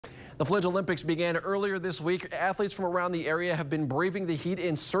The Flint Olympics began earlier this week. Athletes from around the area have been braving the heat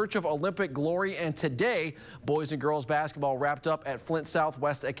in search of Olympic glory, and today, boys and girls basketball wrapped up at Flint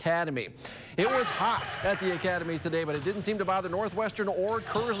Southwest Academy. It was hot at the academy today, but it didn't seem to bother Northwestern or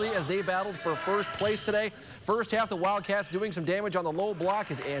Kearsley as they battled for first place today. First half, the Wildcats doing some damage on the low block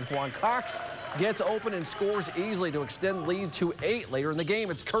as Antoine Cox gets open and scores easily to extend lead to 8. Later in the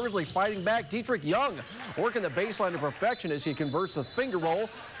game, it's Kearsley fighting back. Dietrich Young working the baseline to perfection as he converts the finger roll.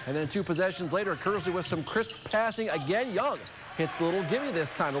 And then 2 possessions later, Kearsley with some crisp passing. Again, Young hits the little gimme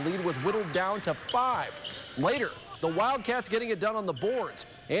this time. The lead was whittled down to 5. Later, the Wildcats getting it done on the boards.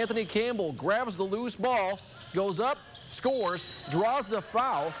 Anthony Campbell grabs the loose ball, goes up, scores, draws the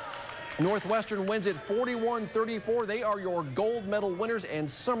foul. Northwestern wins it 41-34. They are your gold medal winners and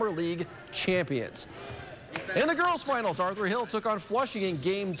Summer League champions. In the girls' finals, Arthur Hill took on Flushing in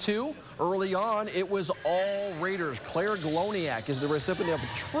Game 2. Early on, it was all Raiders. Claire Gloniak is the recipient of a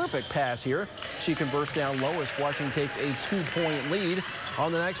terrific pass here. She converts down low as Flushing takes a 2-point lead.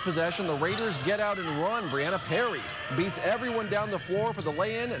 On the next possession, the Raiders get out and run. Brianna Perry beats everyone down the floor for the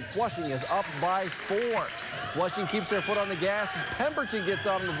lay-in, and Flushing is up by 4. Flushing keeps their foot on the gas as Pemberton gets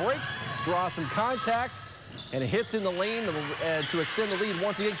out on the break, draws some contact, and it hits in the lane to extend the lead.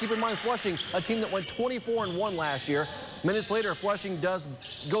 Once again, keep in mind, Flushing, a team that went 24-1 last year. Minutes later, Flushing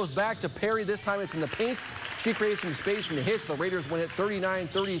goes back to Perry. This time it's in the paint. She creates some space and hits. The Raiders win it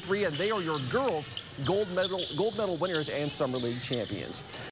 39-33, and they are your girls' gold medal winners and Summer League champions.